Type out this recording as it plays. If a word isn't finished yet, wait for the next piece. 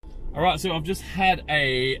All right, so I've just had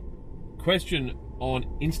a question on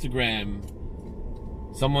Instagram.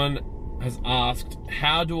 Someone has asked,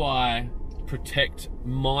 how do I protect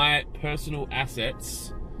my personal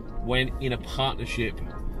assets when in a partnership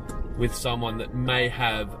with someone that may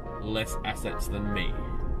have less assets than me?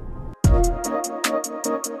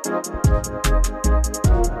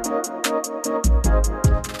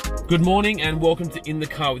 Good morning and welcome to In the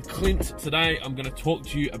Car with Clint. Today I'm going to talk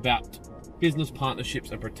to you about business partnerships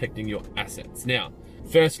and protecting your assets. Now,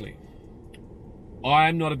 firstly,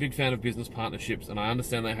 I'm not a big fan of business partnerships, and I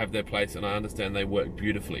understand they have their place and I understand they work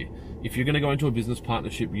beautifully. If you're going to go into a business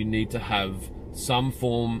partnership, you need to have some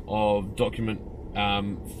form of document,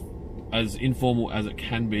 as informal as it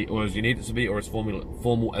can be, or as you need it to be, or as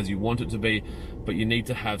formal as you want it to be, but you need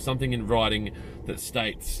to have something in writing that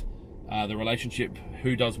states the relationship,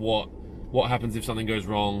 who does what happens if something goes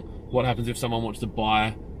wrong, what happens if someone wants to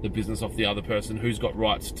buy the business off the other person, who's got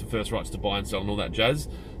first rights to buy and sell and all that jazz,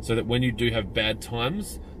 so that when you do have bad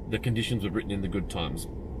times, the conditions were written in the good times.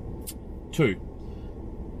 2,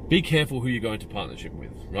 be careful who you go into partnership with,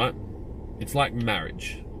 right? It's like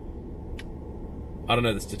marriage. I don't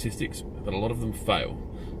know the statistics, but a lot of them fail.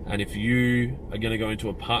 And if you are going to go into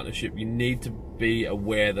a partnership, you need to be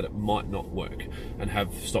aware that it might not work and have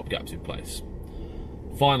stopgaps in place.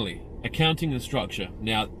 Finally, accounting and structure.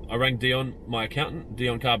 Now, I rang Dion, my accountant,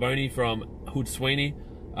 Dion Carboni from Hood Sweeney.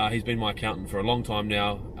 He's been my accountant for a long time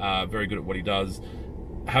now, very good at what he does.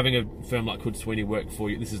 Having a firm like Hood Sweeney work for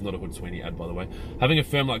you, this is not a Hood Sweeney ad, by the way. Having a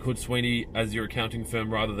firm like Hood Sweeney as your accounting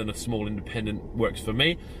firm rather than a small independent works for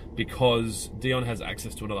me, because Dion has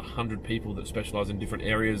access to another 100 people that specialize in different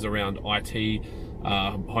areas around IT,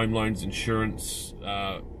 home loans, insurance.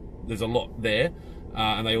 There's a lot there.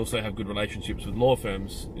 And they also have good relationships with law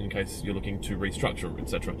firms in case you're looking to restructure,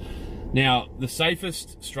 etc. Now, the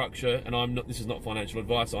safest structure, and this is not financial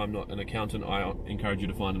advice, I'm not an accountant, I encourage you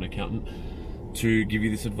to find an accountant to give you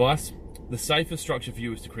this advice. The safest structure for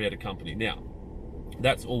you is to create a company. Now,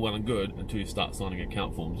 that's all well and good until you start signing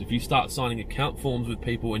account forms. If you start signing account forms with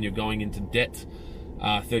people and you're going into debt,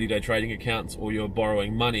 30-day trading accounts, or you're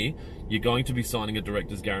borrowing money, you're going to be signing a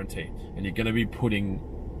director's guarantee, and you're going to be putting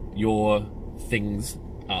your things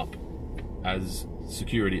up as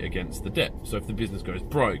security against the debt. So if the business goes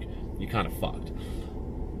broke, you're kind of fucked.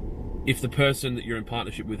 If the person that you're in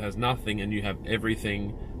partnership with has nothing and you have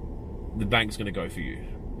everything, the bank's going to go for you.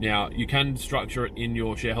 Now, you can structure it in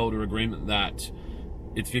your shareholder agreement that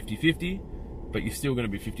it's 50-50, but you're still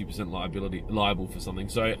going to be 50% liable for something.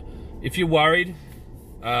 So if you're worried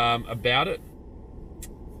about it,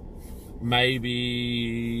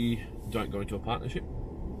 maybe don't go into a partnership.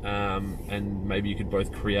 And maybe you could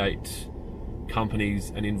both create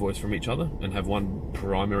companies and invoice from each other and have one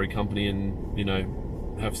primary company and, you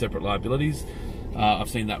know, have separate liabilities. I've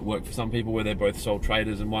seen that work for some people where they're both sole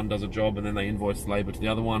traders and one does a job and then they invoice labor to the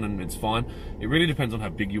other one and it's fine. It really depends on how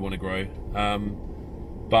big you want to grow.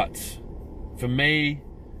 But for me,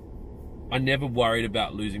 I never worried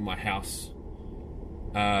about losing my house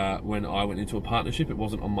when I went into a partnership. It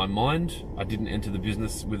wasn't on my mind. I didn't enter the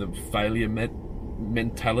business with a failure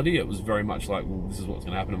mentality. It was very much like, well, this is what's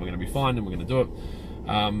going to happen and we're going to be fine and we're going to do it.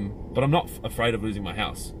 But I'm not afraid of losing my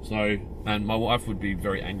house. So, and my wife would be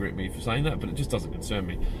very angry at me for saying that, but it just doesn't concern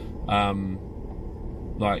me.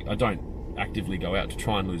 Like, I don't actively go out to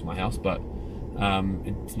try and lose my house, but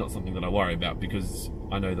it's not something that I worry about because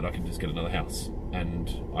I know that I can just get another house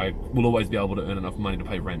and I will always be able to earn enough money to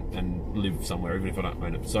pay rent and live somewhere even if I don't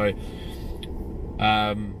own it. So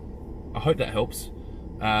I hope that helps.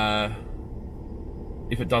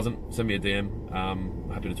 If it doesn't, send me a DM. I'm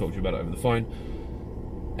happy to talk to you about it over the phone.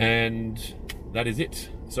 And that is it.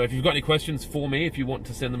 So if you've got any questions for me, if you want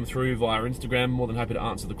to send them through via Instagram, more than happy to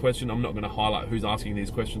answer the question. I'm not going to highlight who's asking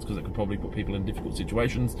these questions because it could probably put people in difficult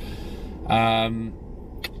situations. But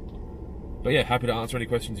yeah, happy to answer any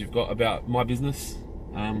questions you've got about my business,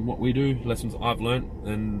 what we do, lessons I've learned,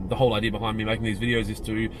 and the whole idea behind me making these videos is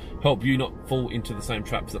to help you not fall into the same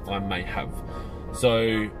traps that I may have.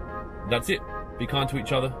 So that's it. Be kind to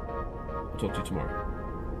each other. I'll talk to you tomorrow.